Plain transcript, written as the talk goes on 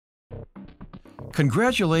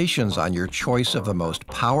Congratulations on your choice of the most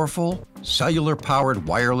powerful, cellular-powered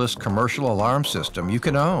wireless commercial alarm system you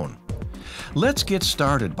can own. Let's get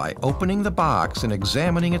started by opening the box and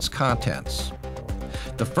examining its contents.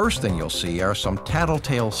 The first thing you'll see are some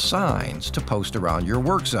Tattletale signs to post around your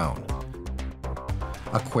work zone,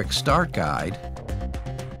 a quick start guide,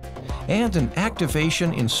 and an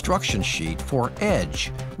activation instruction sheet for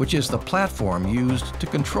Edge, which is the platform used to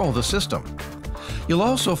control the system. You'll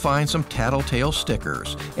also find some Tattletale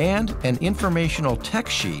stickers and an informational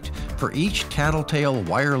text sheet for each Tattletale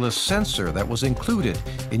wireless sensor that was included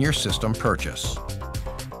in your system purchase.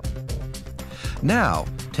 Now,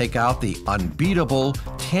 take out the unbeatable,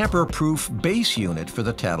 tamper-proof base unit for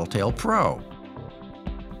the Tattletale Pro.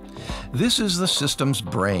 This is the system's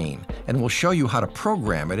brain, and we'll show you how to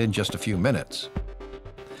program it in just a few minutes.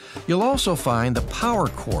 You'll also find the power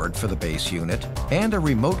cord for the base unit and a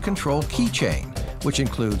remote control keychain, which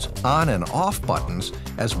includes on and off buttons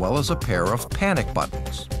as well as a pair of panic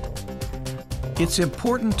buttons. It's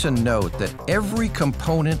important to note that every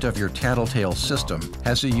component of your Tattletale system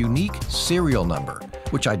has a unique serial number,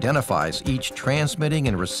 which identifies each transmitting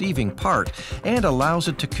and receiving part and allows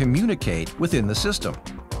it to communicate within the system.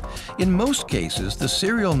 In most cases, the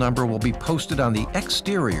serial number will be posted on the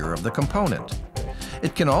exterior of the component.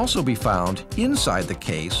 It can also be found inside the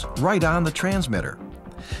case, right on the transmitter.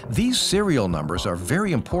 These serial numbers are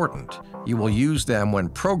very important. You will use them when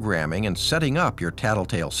programming and setting up your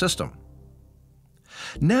Tattletale system.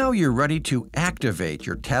 Now you're ready to activate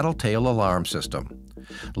your Tattletale alarm system.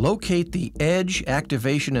 Locate the Edge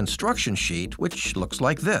activation instruction sheet, which looks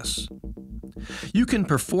like this. You can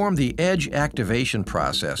perform the Edge activation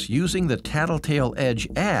process using the Tattletale Edge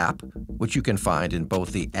app, which you can find in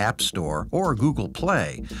both the App Store or Google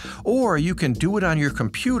Play, or you can do it on your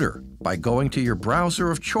computer by going to your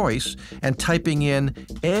browser of choice and typing in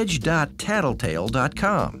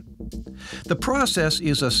edge.tattletale.com. The process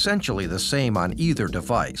is essentially the same on either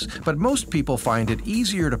device, but most people find it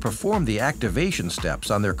easier to perform the activation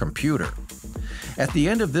steps on their computer. At the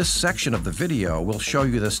end of this section of the video, we'll show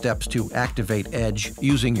you the steps to activate Edge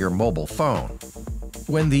using your mobile phone.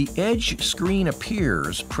 When the Edge screen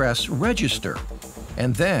appears, press Register,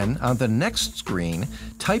 and then on the next screen,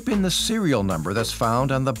 type in the serial number that's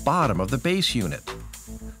found on the bottom of the base unit.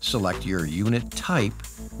 Select your unit type,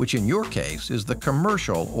 which in your case is the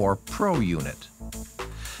commercial or Pro unit.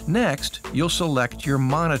 Next, you'll select your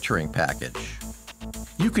monitoring package.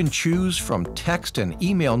 You can choose from text and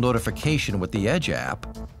email notification with the Edge app,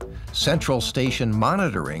 central station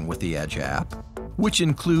monitoring with the Edge app, which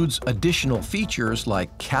includes additional features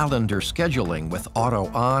like calendar scheduling with auto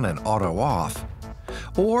on and auto off,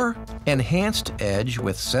 or enhanced Edge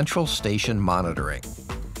with central station monitoring.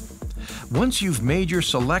 Once you've made your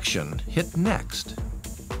selection, hit Next.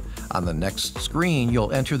 On the next screen,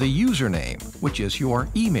 you'll enter the username, which is your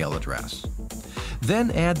email address.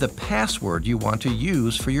 Then add the password you want to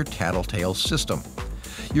use for your Tattletale system.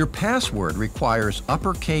 Your password requires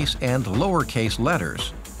uppercase and lowercase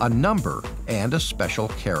letters, a number, and a special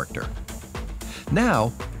character.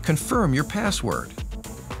 Now, confirm your password.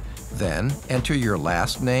 Then enter your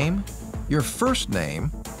last name, your first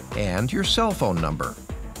name, and your cell phone number.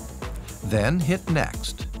 Then hit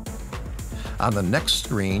Next. On the next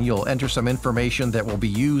screen, you'll enter some information that will be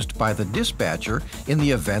used by the dispatcher in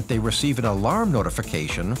the event they receive an alarm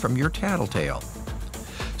notification from your Tattletale.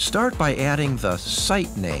 Start by adding the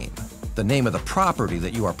site name, the name of the property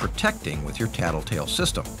that you are protecting with your Tattletale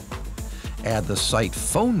system. Add the site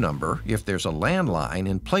phone number if there's a landline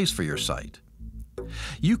in place for your site.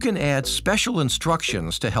 You can add special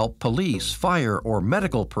instructions to help police, fire, or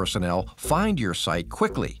medical personnel find your site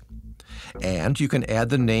quickly. And you can add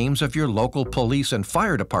the names of your local police and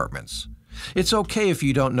fire departments. It's okay if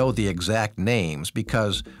you don't know the exact names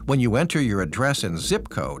because when you enter your address and zip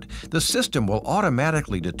code, the system will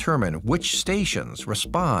automatically determine which stations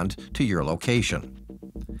respond to your location.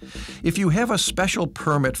 If you have a special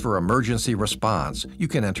permit for emergency response, you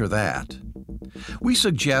can enter that. We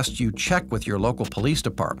suggest you check with your local police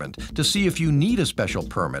department to see if you need a special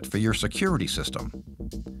permit for your security system.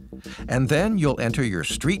 And then you'll enter your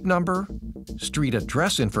street number, street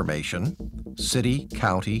address information, city,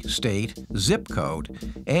 county, state, zip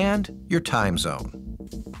code, and your time zone,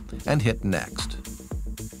 and hit Next.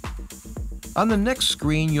 On the next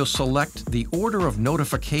screen, you'll select the order of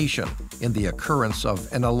notification in the occurrence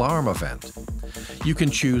of an alarm event. You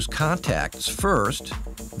can choose Contacts first,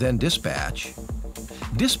 then Dispatch,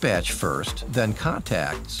 Dispatch first, then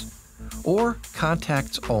Contacts, or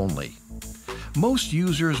Contacts only. Most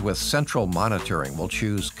users with central monitoring will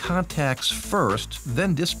choose Contacts first,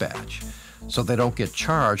 then Dispatch, so they don't get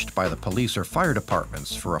charged by the police or fire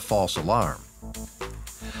departments for a false alarm.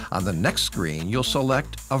 On the next screen, you'll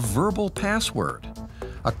select a verbal password,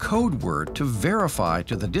 a code word to verify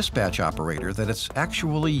to the dispatch operator that it's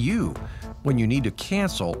actually you when you need to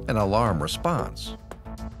cancel an alarm response.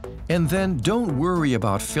 And then don't worry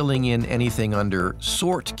about filling in anything under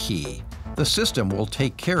Sort Key. The system will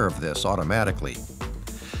take care of this automatically.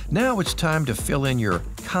 Now it's time to fill in your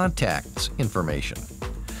contacts information.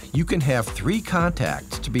 You can have 3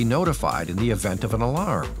 contacts to be notified in the event of an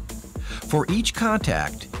alarm. For each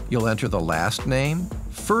contact, you'll enter the last name,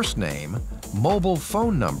 first name, mobile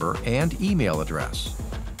phone number, and email address.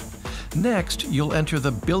 Next, you'll enter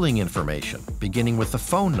the billing information, beginning with the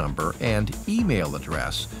phone number and email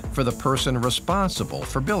address for the person responsible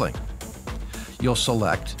for billing. You'll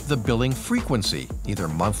select the billing frequency, either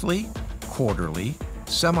monthly, quarterly,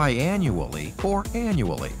 semi-annually, or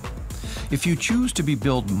annually. If you choose to be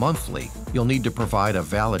billed monthly, you'll need to provide a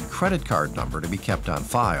valid credit card number to be kept on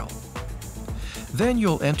file. Then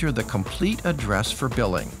you'll enter the complete address for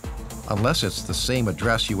billing, unless it's the same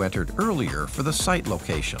address you entered earlier for the site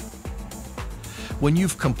location. When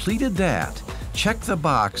you've completed that, check the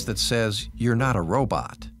box that says you're not a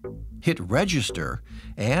robot. Hit Register,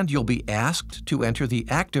 and you'll be asked to enter the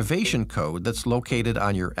activation code that's located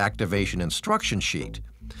on your activation instruction sheet.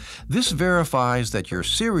 This verifies that your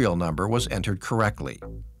serial number was entered correctly.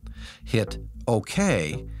 Hit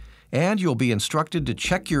OK, and you'll be instructed to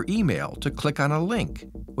check your email to click on a link,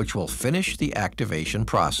 which will finish the activation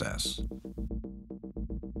process.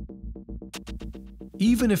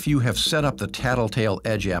 Even if you have set up the Tattletale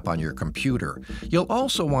Edge app on your computer, you'll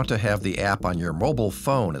also want to have the app on your mobile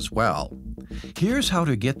phone as well. Here's how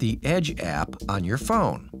to get the Edge app on your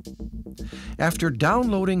phone. After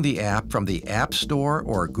downloading the app from the App Store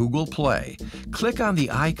or Google Play, click on the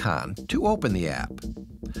icon to open the app.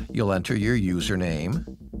 You'll enter your username,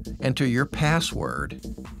 enter your password.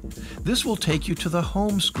 This will take you to the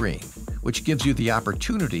home screen, which gives you the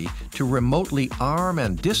opportunity to remotely arm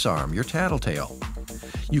and disarm your Tattletale.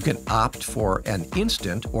 You can opt for an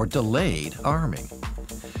instant or delayed arming.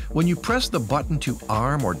 When you press the button to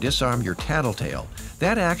arm or disarm your Tattletale,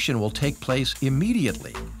 that action will take place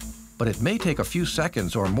immediately, but it may take a few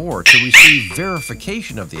seconds or more to receive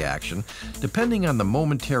verification of the action, depending on the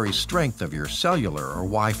momentary strength of your cellular or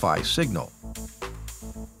Wi-Fi signal.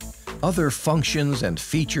 Other functions and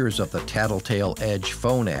features of the Tattletale Edge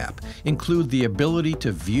phone app include the ability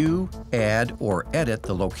to view, add, or edit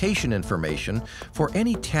the location information for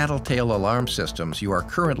any Tattletale alarm systems you are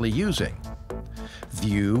currently using.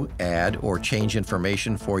 View, add, or change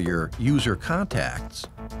information for your user contacts.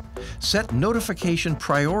 Set notification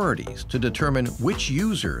priorities to determine which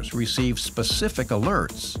users receive specific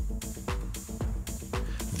alerts.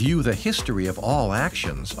 View the history of all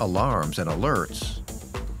actions, alarms, and alerts.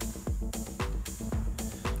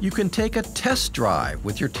 You can take a test drive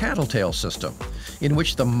with your Tattletale system, in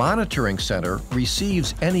which the monitoring center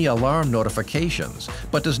receives any alarm notifications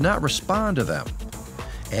but does not respond to them.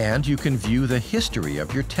 And you can view the history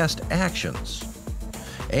of your test actions.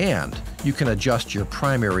 And you can adjust your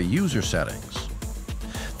primary user settings.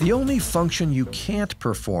 The only function you can't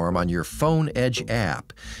perform on your Phone Edge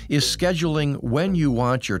app is scheduling when you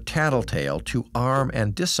want your Tattletale to arm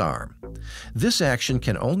and disarm. This action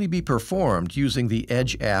can only be performed using the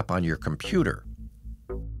Edge app on your computer.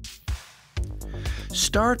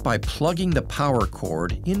 Start by plugging the power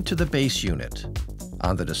cord into the base unit.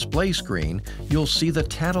 On the display screen, you'll see the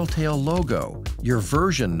Tattletale logo, your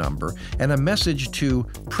version number, and a message to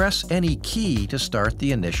press any key to start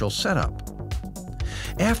the initial setup.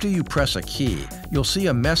 After you press a key, you'll see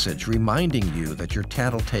a message reminding you that your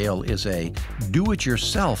Tattletale is a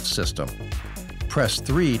do-it-yourself system. Press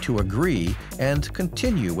 3 to agree and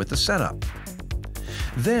continue with the setup.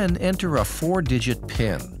 Then enter a 4-digit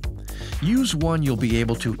PIN. Use one you'll be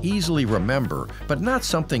able to easily remember, but not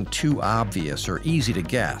something too obvious or easy to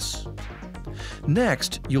guess.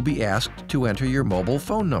 Next, you'll be asked to enter your mobile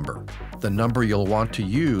phone number, the number you'll want to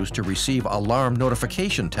use to receive alarm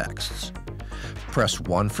notification texts. Press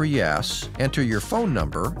 1 for yes, enter your phone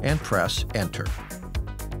number, and press Enter.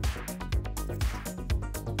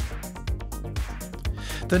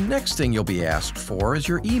 The next thing you'll be asked for is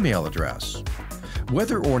your email address.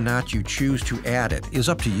 Whether or not you choose to add it is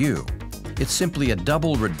up to you. It's simply a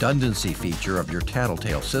double redundancy feature of your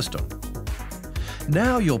Tattletale system.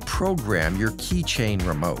 Now you'll program your keychain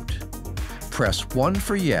remote. Press 1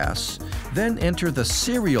 for yes, then enter the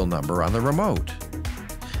serial number on the remote.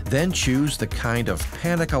 Then choose the kind of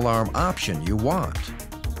panic alarm option you want.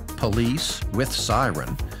 Police with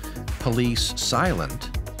siren, police silent,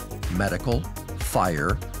 medical,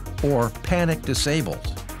 fire, or panic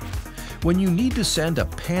disabled. When you need to send a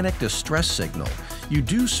panic distress signal, you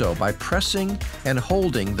do so by pressing and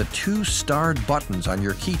holding the two starred buttons on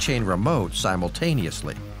your keychain remote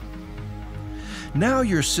simultaneously. Now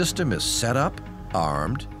your system is set up,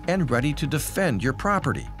 armed, and ready to defend your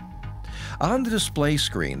property. On the display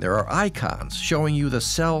screen, there are icons showing you the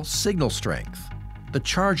cell signal strength, the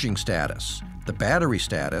charging status, the battery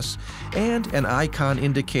status, and an icon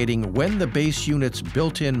indicating when the base unit's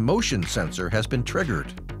built-in motion sensor has been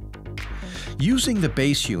triggered. Using the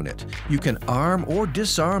base unit, you can arm or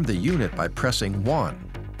disarm the unit by pressing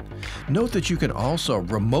 1. Note that you can also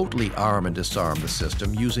remotely arm and disarm the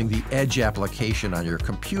system using the Edge application on your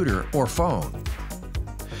computer or phone.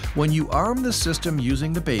 When you arm the system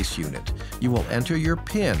using the base unit, you will enter your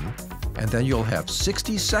PIN, and then you'll have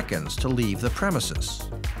 60 seconds to leave the premises.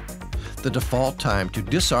 The default time to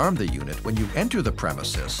disarm the unit when you enter the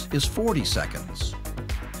premises is 40 seconds.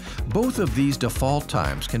 Both of these default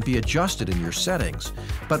times can be adjusted in your settings,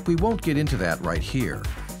 but we won't get into that right here.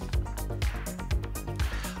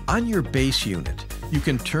 On your base unit, you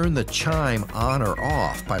can turn the chime on or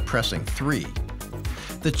off by pressing 3.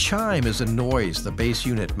 The chime is a noise the base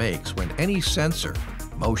unit makes when any sensor,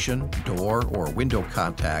 motion, door, or window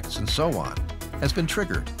contacts, and so on, has been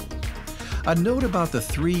triggered. A note about the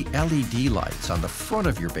 3 LED lights on the front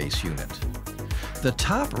of your base unit. The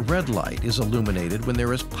top red light is illuminated when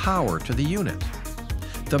there is power to the unit.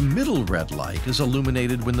 The middle red light is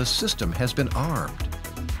illuminated when the system has been armed.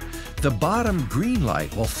 The bottom green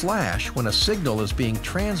light will flash when a signal is being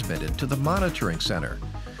transmitted to the monitoring center,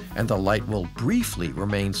 and the light will briefly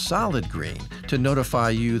remain solid green to notify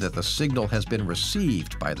you that the signal has been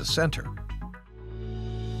received by the center.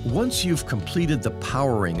 Once you've completed the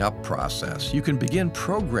powering up process, you can begin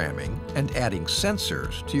programming and adding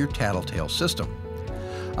sensors to your Tattletale system.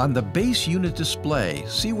 On the base unit display,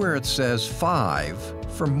 see where it says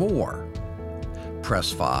 5 for more.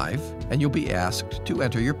 Press 5 and you'll be asked to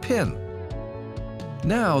enter your PIN.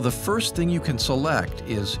 Now the first thing you can select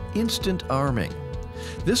is Instant Arming.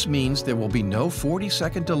 This means there will be no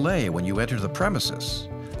 40-second delay when you enter the premises.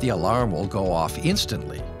 The alarm will go off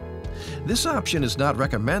instantly. This option is not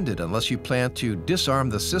recommended unless you plan to disarm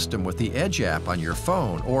the system with the Edge app on your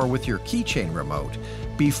phone or with your keychain remote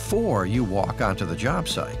before you walk onto the job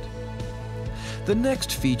site. The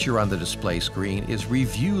next feature on the display screen is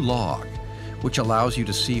Review Log, which allows you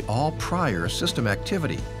to see all prior system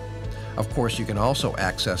activity. Of course, you can also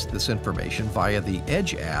access this information via the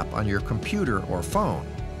Edge app on your computer or phone.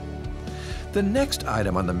 The next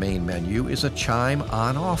item on the main menu is a chime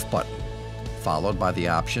on-off button, followed by the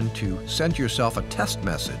option to send yourself a test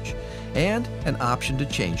message and an option to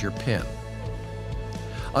change your PIN.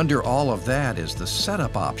 Under all of that is the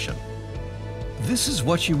Setup option. This is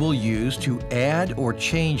what you will use to add or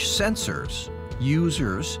change sensors,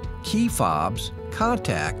 users, key fobs,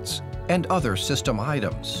 contacts, and other system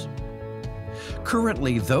items.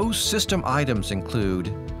 Currently, those system items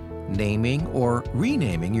include naming or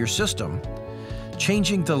renaming your system,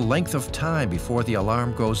 changing the length of time before the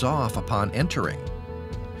alarm goes off upon entering,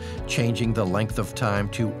 changing the length of time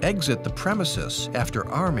to exit the premises after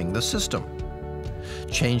arming the system,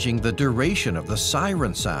 changing the duration of the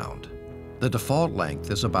siren sound. The default length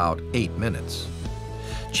is about 8 minutes.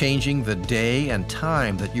 Changing the day and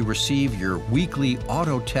time that you receive your weekly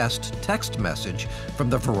auto-test text message from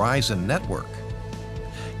the Verizon network.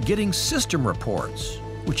 Getting system reports,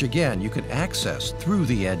 which again you can access through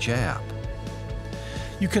the Edge app.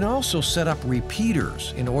 You can also set up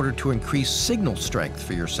repeaters in order to increase signal strength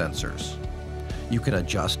for your sensors. You can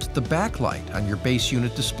adjust the backlight on your base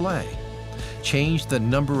unit display, change the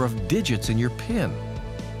number of digits in your PIN,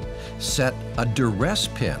 set a duress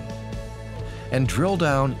PIN, and drill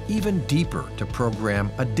down even deeper to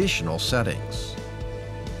program additional settings.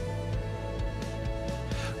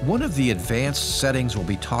 One of the advanced settings we'll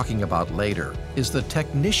be talking about later is the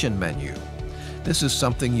Technician menu. This is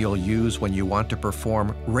something you'll use when you want to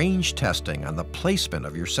perform range testing on the placement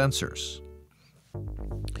of your sensors.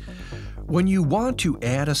 When you want to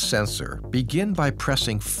add a sensor, begin by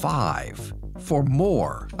pressing 5 for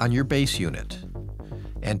more on your base unit.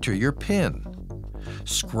 Enter your PIN.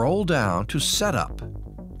 Scroll down to Setup,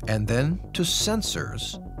 and then to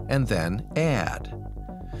Sensors, and then Add.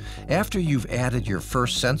 After you've added your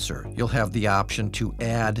first sensor, you'll have the option to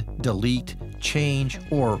add, delete, change,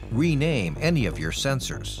 or rename any of your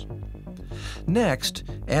sensors. Next,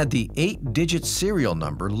 add the 8-digit serial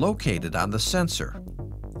number located on the sensor.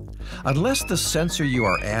 Unless the sensor you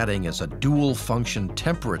are adding is a dual-function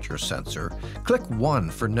temperature sensor, click 1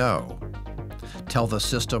 for No. Tell the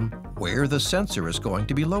system where the sensor is going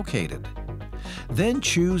to be located. Then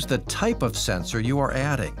choose the type of sensor you are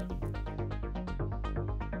adding.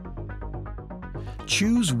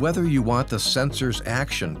 Choose whether you want the sensor's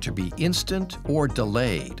action to be instant or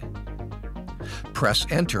delayed. Press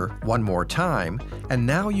Enter one more time, and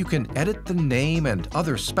now you can edit the name and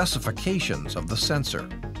other specifications of the sensor.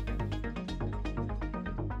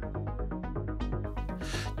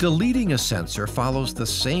 Deleting a sensor follows the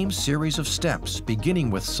same series of steps, beginning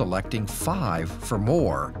with selecting 5 for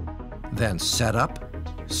more, then Setup,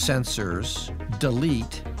 Sensors,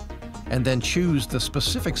 Delete, and then choose the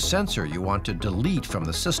specific sensor you want to delete from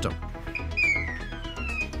the system.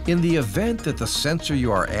 In the event that the sensor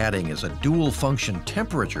you are adding is a dual-function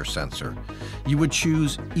temperature sensor, you would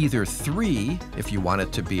choose either 3 if you want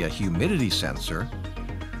it to be a humidity sensor,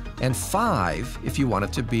 and 5 if you want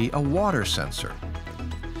it to be a water sensor.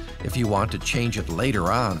 If you want to change it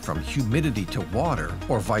later on from humidity to water,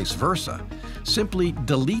 or vice versa, simply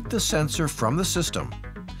delete the sensor from the system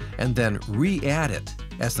and then re-add it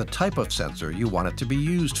as the type of sensor you want it to be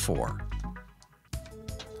used for.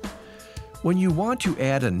 When you want to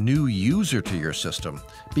add a new user to your system,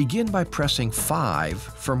 begin by pressing 5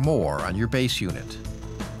 for more on your base unit.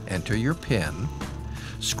 Enter your PIN,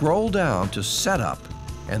 scroll down to Setup,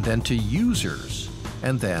 and then to Users,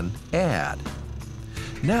 and then Add.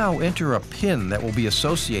 Now enter a PIN that will be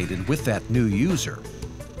associated with that new user.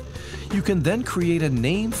 You can then create a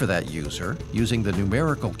name for that user using the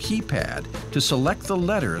numerical keypad to select the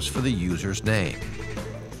letters for the user's name.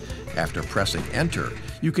 After pressing Enter,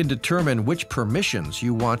 you can determine which permissions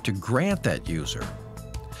you want to grant that user.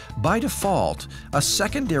 By default, a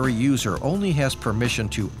secondary user only has permission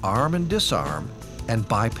to arm and disarm and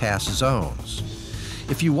bypass zones.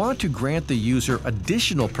 If you want to grant the user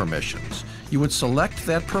additional permissions, you would select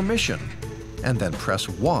that permission and then press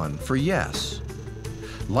 1 for yes.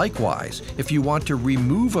 Likewise, if you want to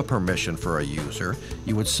remove a permission for a user,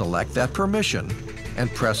 you would select that permission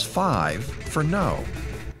and press 5 for no.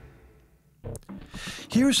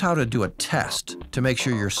 Here's how to do a test to make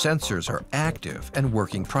sure your sensors are active and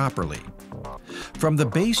working properly. From the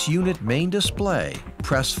base unit main display,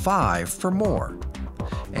 press 5 for more.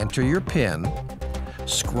 Enter your PIN,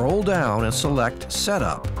 scroll down and select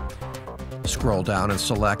Setup. Scroll down and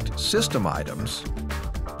select System Items.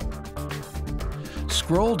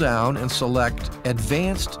 Scroll down and select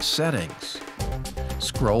Advanced Settings.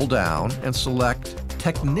 Scroll down and select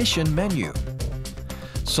Technician menu.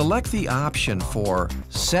 Select the option for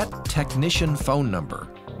Set Technician Phone Number.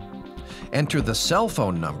 Enter the cell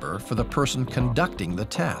phone number for the person conducting the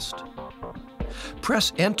test.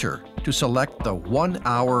 Press Enter to select the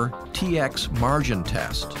 1-hour TX margin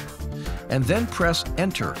test, and then press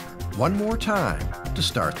Enter one more time to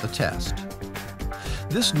start the test.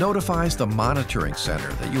 This notifies the monitoring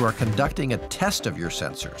center that you are conducting a test of your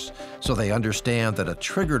sensors, so they understand that a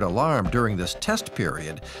triggered alarm during this test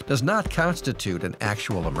period does not constitute an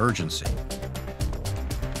actual emergency.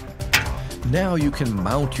 Now you can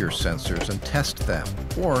mount your sensors and test them,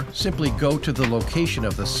 or simply go to the location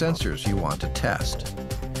of the sensors you want to test.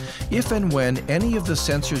 If and when any of the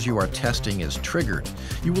sensors you are testing is triggered,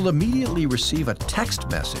 you will immediately receive a text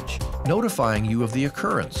message notifying you of the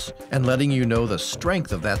occurrence and letting you know the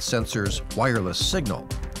strength of that sensor's wireless signal.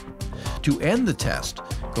 To end the test,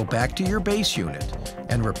 go back to your base unit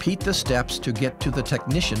and repeat the steps to get to the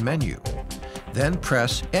Technician menu. Then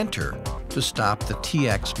press Enter to stop the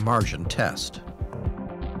TX margin test.